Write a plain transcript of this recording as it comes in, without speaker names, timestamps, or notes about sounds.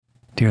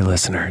Dear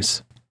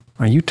listeners,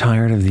 are you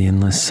tired of the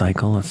endless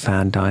cycle of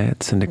fad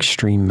diets and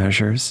extreme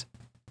measures?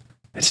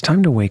 It's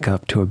time to wake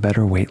up to a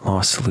better weight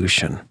loss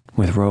solution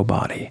with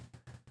Rowbody.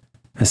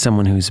 As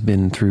someone who's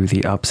been through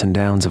the ups and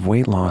downs of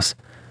weight loss,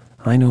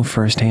 I know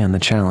firsthand the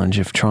challenge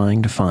of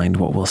trying to find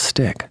what will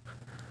stick.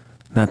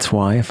 That's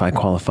why if I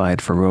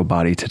qualified for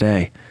Rowbody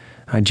today,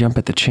 I'd jump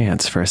at the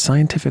chance for a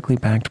scientifically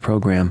backed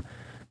program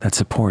that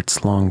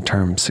supports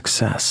long-term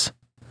success.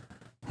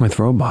 With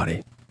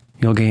Rowbody,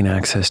 you'll gain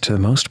access to the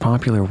most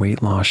popular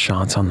weight loss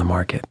shots on the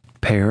market,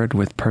 paired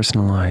with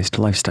personalized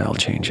lifestyle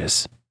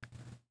changes.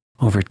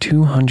 Over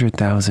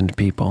 200,000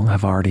 people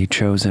have already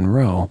chosen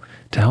Row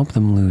to help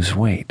them lose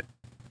weight.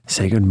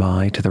 Say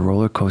goodbye to the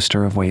roller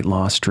coaster of weight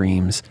loss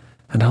dreams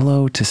and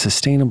hello to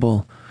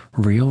sustainable,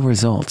 real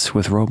results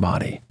with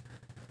Rowbody.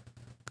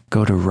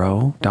 Go to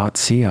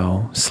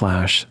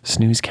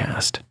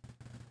row.co/snoozecast.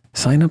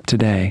 Sign up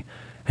today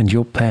and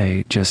you'll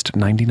pay just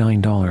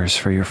 $99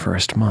 for your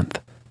first month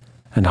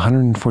and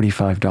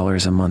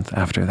 $145 a month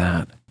after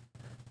that.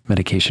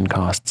 Medication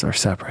costs are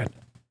separate.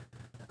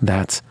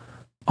 That's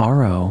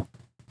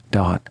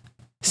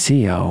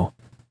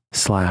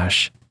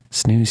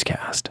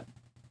ro.co/snoozecast.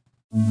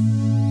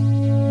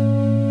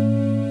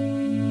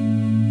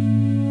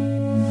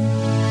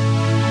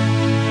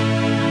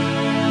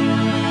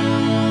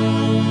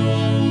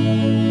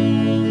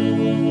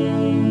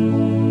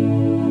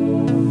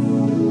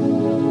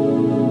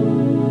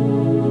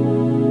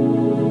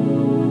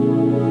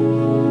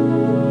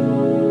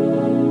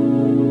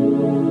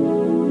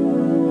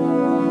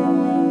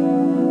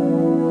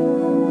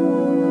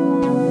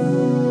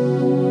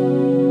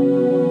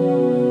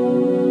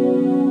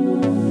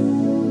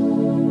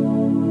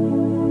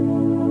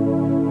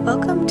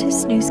 Welcome to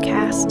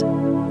Snoozecast,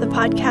 the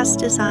podcast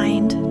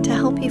designed to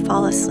help you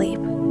fall asleep.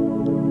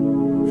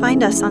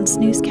 Find us on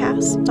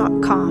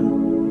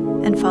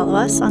snoozecast.com and follow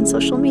us on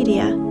social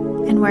media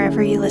and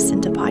wherever you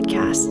listen to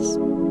podcasts.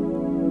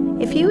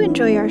 If you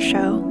enjoy our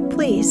show,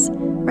 please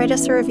write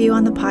us a review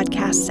on the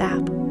podcast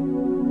app.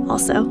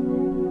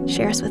 Also,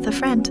 share us with a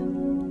friend.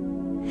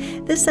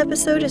 This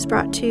episode is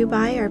brought to you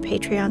by our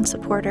Patreon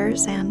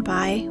supporters and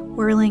by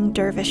Whirling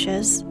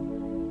Dervishes.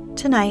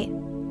 Tonight,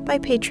 by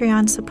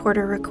Patreon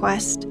supporter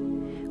request,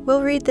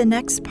 we'll read the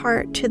next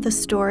part to the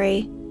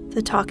story,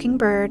 The Talking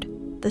Bird,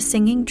 the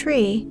Singing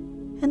Tree,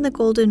 and the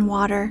Golden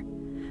Water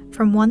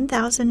from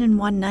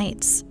 1001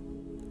 Nights.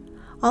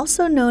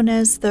 Also known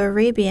as the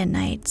Arabian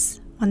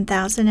Nights,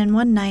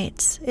 1001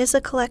 Nights is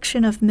a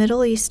collection of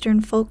Middle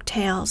Eastern folk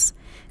tales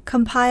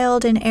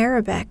compiled in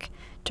Arabic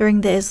during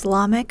the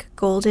Islamic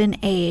Golden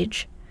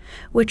Age,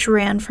 which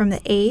ran from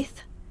the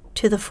 8th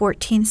to the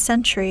 14th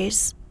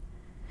centuries.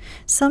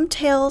 Some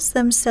tales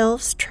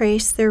themselves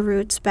trace their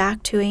roots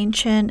back to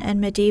ancient and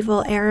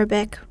medieval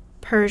Arabic,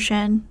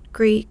 Persian,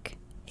 Greek,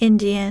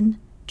 Indian,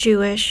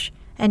 Jewish,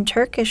 and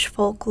Turkish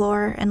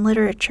folklore and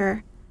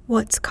literature.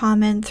 What's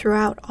common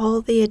throughout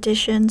all the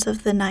editions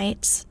of the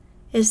Nights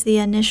is the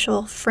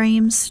initial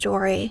frame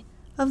story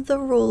of the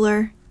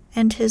ruler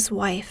and his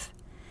wife,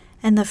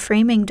 and the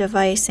framing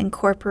device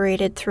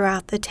incorporated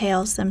throughout the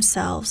tales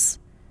themselves.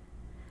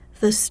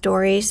 The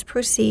stories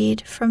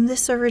proceed from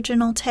this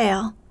original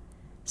tale.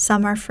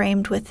 Some are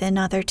framed within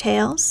other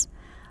tales,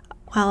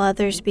 while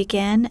others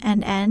begin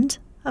and end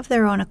of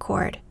their own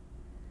accord.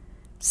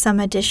 Some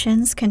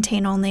editions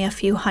contain only a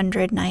few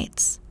hundred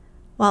nights,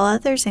 while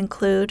others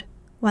include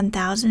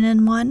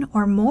 1001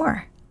 or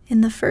more.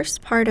 In the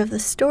first part of the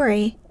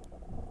story,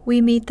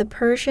 we meet the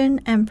Persian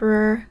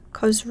Emperor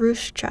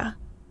Khosroeshcha.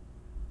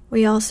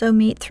 We also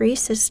meet three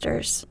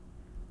sisters,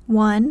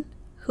 one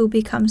who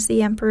becomes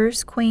the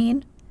emperor's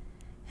queen,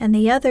 and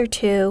the other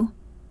two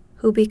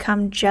who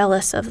become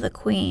jealous of the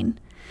queen.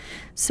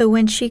 So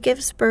when she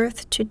gives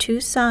birth to two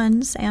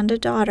sons and a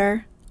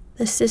daughter,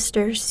 the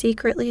sisters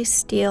secretly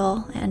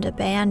steal and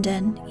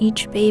abandon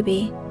each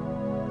baby.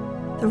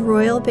 The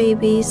royal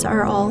babies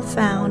are all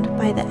found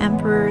by the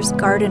emperor's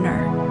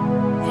gardener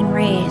and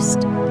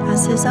raised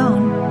as his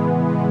own.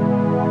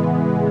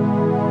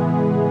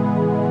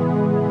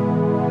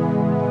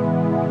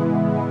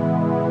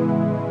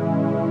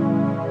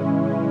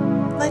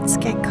 Let's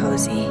get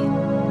cozy.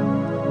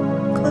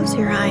 Close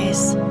your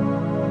eyes.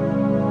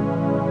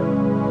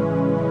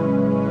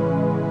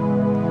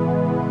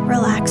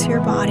 Relax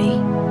your body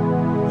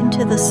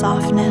into the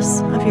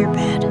softness of your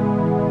bed.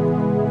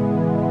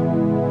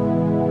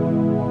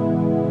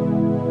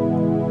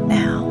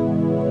 Now,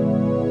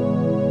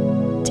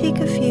 take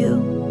a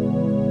few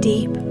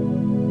deep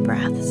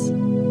breaths.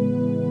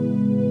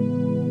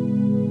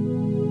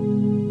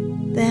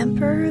 The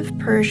Emperor of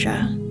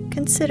Persia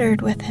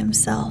considered with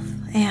himself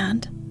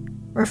and,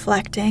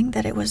 reflecting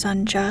that it was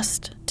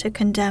unjust to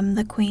condemn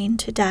the queen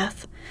to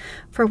death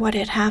for what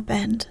had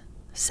happened,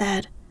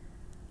 said,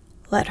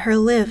 "Let her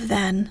live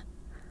then.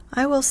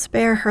 I will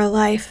spare her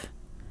life,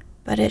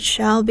 but it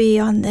shall be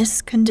on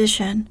this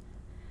condition,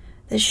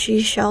 that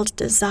she shall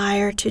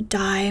desire to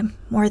die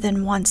more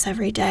than once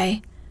every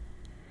day.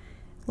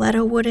 Let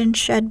a wooden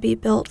shed be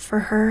built for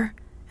her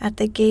at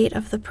the gate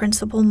of the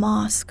principal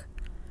mosque,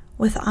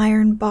 with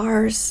iron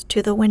bars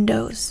to the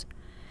windows,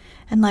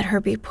 and let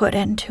her be put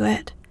into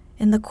it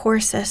in the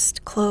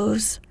coarsest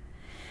clothes.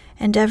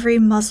 And every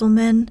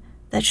Mussulman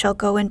that shall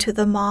go into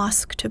the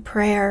mosque to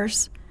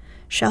prayers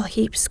shall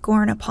heap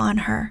scorn upon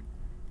her.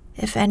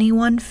 If any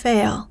one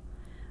fail,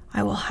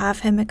 I will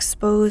have him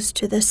exposed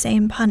to the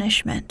same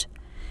punishment,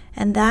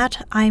 and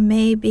that I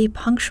may be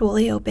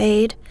punctually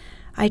obeyed,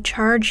 I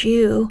charge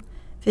you,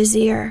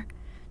 Vizier,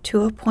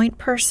 to appoint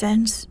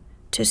persons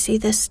to see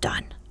this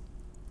done."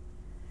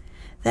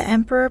 The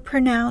emperor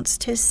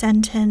pronounced his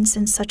sentence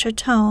in such a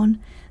tone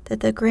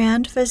that the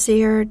Grand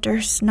Vizier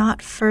durst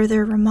not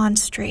further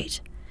remonstrate,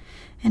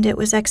 and it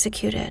was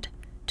executed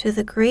to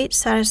the great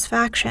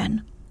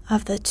satisfaction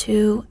of the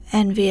two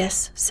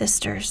envious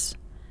sisters.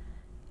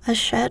 A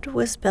shed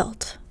was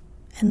built,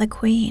 and the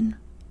queen,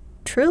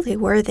 truly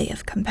worthy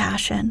of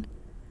compassion,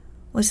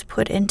 was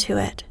put into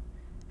it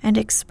and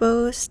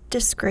exposed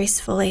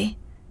disgracefully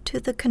to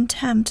the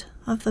contempt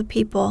of the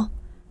people,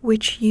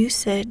 which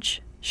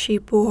usage she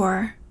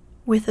bore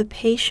with a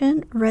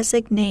patient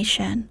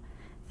resignation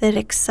that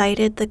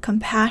excited the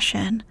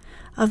compassion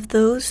of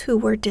those who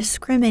were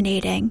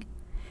discriminating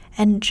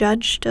and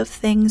judged of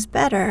things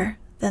better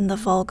than the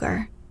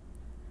vulgar.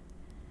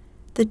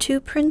 The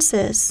two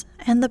princes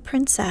and the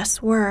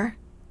princess were,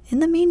 in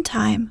the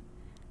meantime,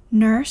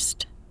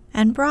 nursed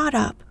and brought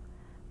up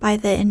by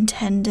the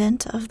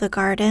intendant of the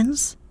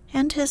gardens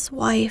and his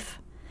wife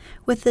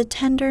with the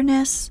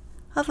tenderness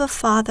of a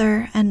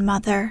father and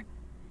mother,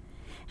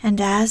 and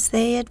as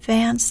they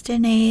advanced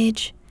in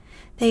age,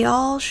 they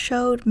all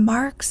showed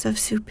marks of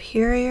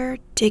superior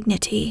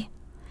dignity,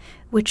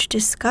 which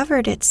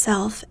discovered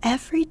itself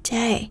every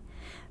day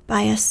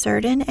by a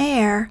certain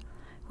air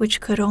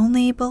which could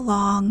only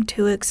belong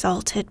to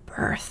exalted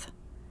birth.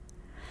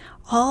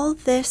 All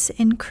this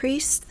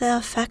increased the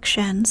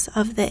affections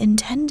of the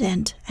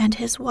intendant and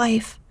his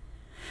wife,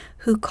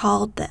 who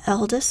called the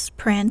eldest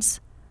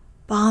prince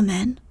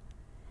Bahman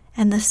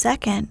and the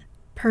second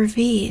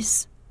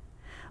Perviz,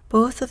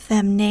 both of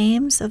them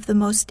names of the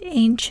most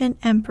ancient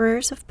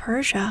emperors of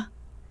Persia,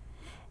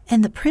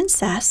 and the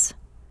princess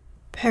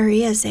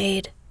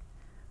Parizade,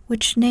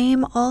 which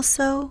name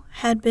also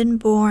had been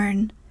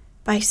borne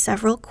by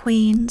several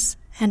queens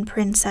and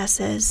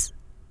princesses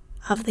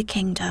of the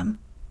kingdom.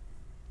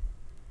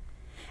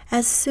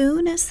 As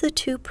soon as the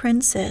two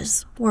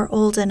princes were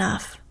old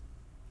enough,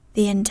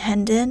 the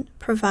intendant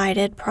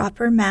provided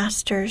proper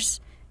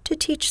masters to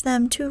teach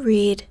them to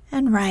read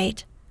and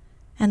write,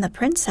 and the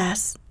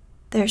princess,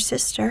 their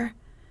sister,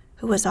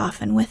 who was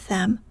often with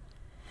them,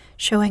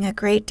 showing a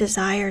great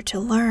desire to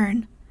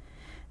learn,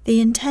 the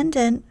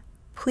intendant,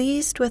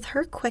 pleased with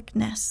her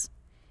quickness,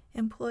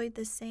 employed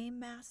the same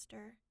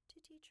master